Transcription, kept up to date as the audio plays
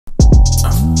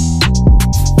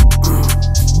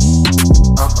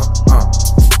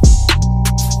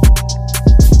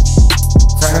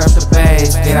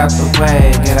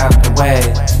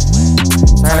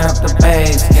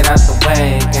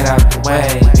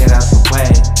get out the way.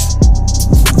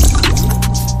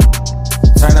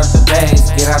 Turn up the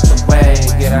bass, get out the way,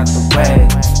 get out the way.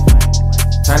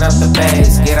 Turn up the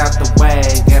bass, get out the way,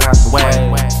 get out the way.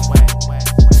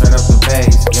 Turn up the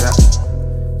bass, get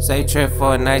out. Safe trip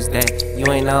for a nice day.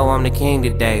 You ain't know I'm the king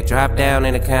today. Drop down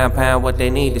in the compound, what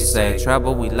they need to say.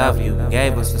 Trouble, we love you. You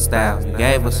gave us a style, you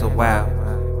gave us a wow.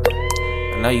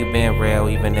 I know you been real,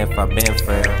 even if I been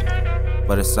frail.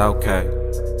 But it's okay,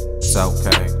 it's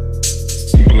okay.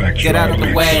 Get out of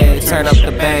the way, turn up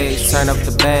the bass, turn up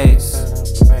the bass.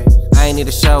 I ain't need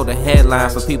to show the headline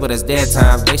for people that's dead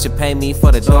times. They should pay me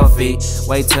for the door fee.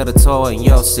 Wait till the tour and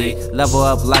you'll see. Level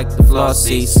up like the floor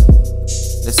seats.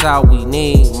 That's all we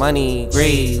need. Money,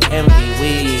 greed, envy,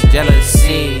 weed,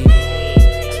 jealousy.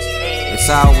 That's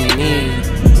all we need.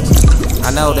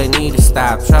 I know they need to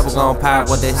stop. Trouble gon' pop,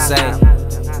 what they say.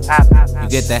 You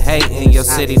get the hate in your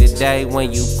city today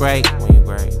when you great.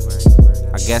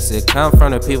 I guess it come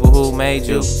from the people who made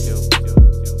you.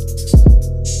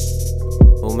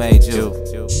 Who made you?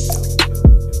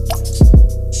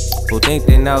 Who think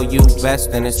they know you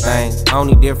best in this thing.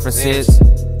 Only difference is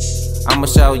I'ma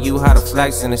show you how to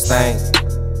flex in this thing.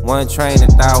 One train of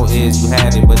thought is you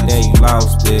had it, but then you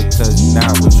lost it, cause you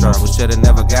not with trouble. Shoulda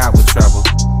never got with trouble.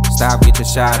 Stop, get your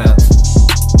shot up.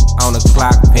 On the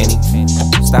clock, penny.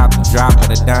 Stop the drop of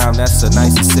the dime, that's a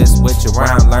nice assist with your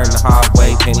rhyme. Learn the hard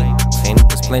way, penny.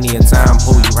 There's plenty of time,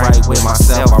 who you write with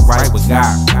myself, I write with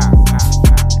God.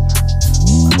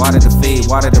 Water to feed,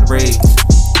 water to breathe.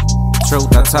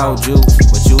 Truth I told you,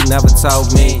 but you never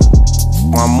told me.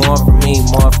 Want more from me,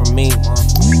 more from me.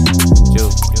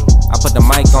 I put the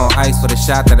mic on ice for the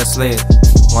shot that I slid.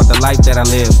 Want the life that I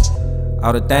live.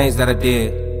 All the things that I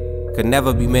did could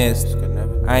never be missed.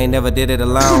 I ain't never did it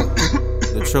alone.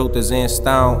 The truth is in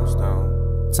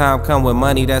stone. Time come with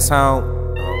money that's home.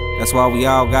 That's why we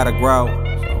all gotta grow.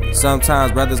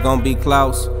 Sometimes brothers gonna be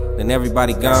close, then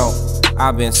everybody gone.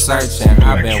 I've been searching,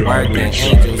 I've been working.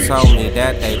 Angels told me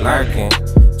that they lurking.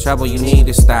 Trouble, you need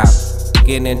to stop.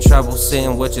 Getting in trouble,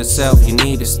 sitting with yourself. You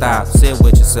need to stop, sit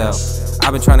with yourself.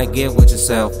 I've been trying to get with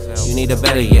yourself. You need to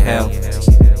better your health.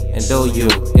 And do you,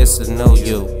 it's a new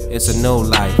you. It's a new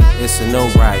life, it's a new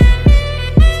right.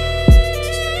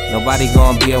 Nobody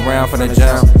gonna be around for the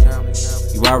jump.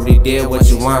 You already did what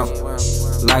you want.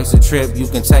 Life's a trip, you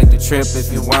can take the trip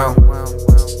if you want.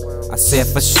 I said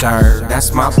for sure,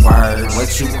 that's my word,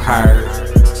 what you heard.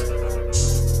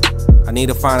 I need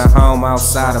to find a home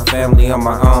outside of family on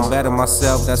my own. Better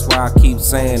myself, that's why I keep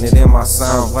saying it in my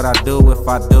song. What I do if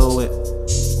I do it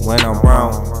when I'm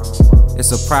wrong.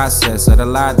 It's a process of the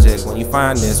logic. When you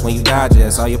find this, when you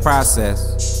digest all your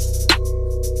process.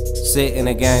 Sit in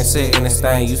the game, sit in this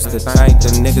thing. Used to think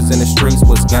the niggas in the streets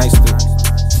was gangster.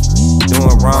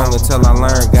 Doing wrong until I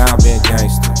learned God been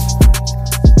gangster.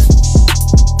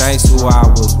 Thanks who I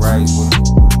was raised with.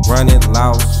 Running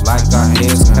lost like our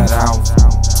heads cut out.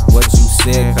 What you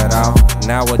said cut off.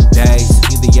 Nowadays,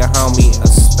 either your homie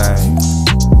or stain.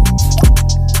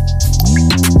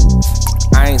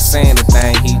 I ain't saying a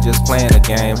thing, he just playing a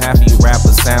game. Half of you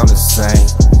rappers sound the same.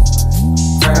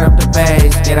 Turn up the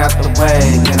bass, get out the way,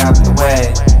 get out the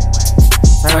way.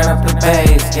 Turn up the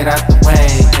bass, get out the way,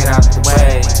 get out the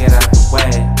way, get out the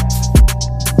way.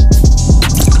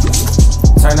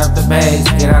 Turn up the bass,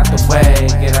 get out the way,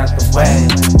 get out the way.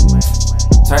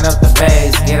 Turn up the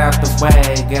bass, get out the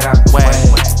way, get out the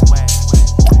way.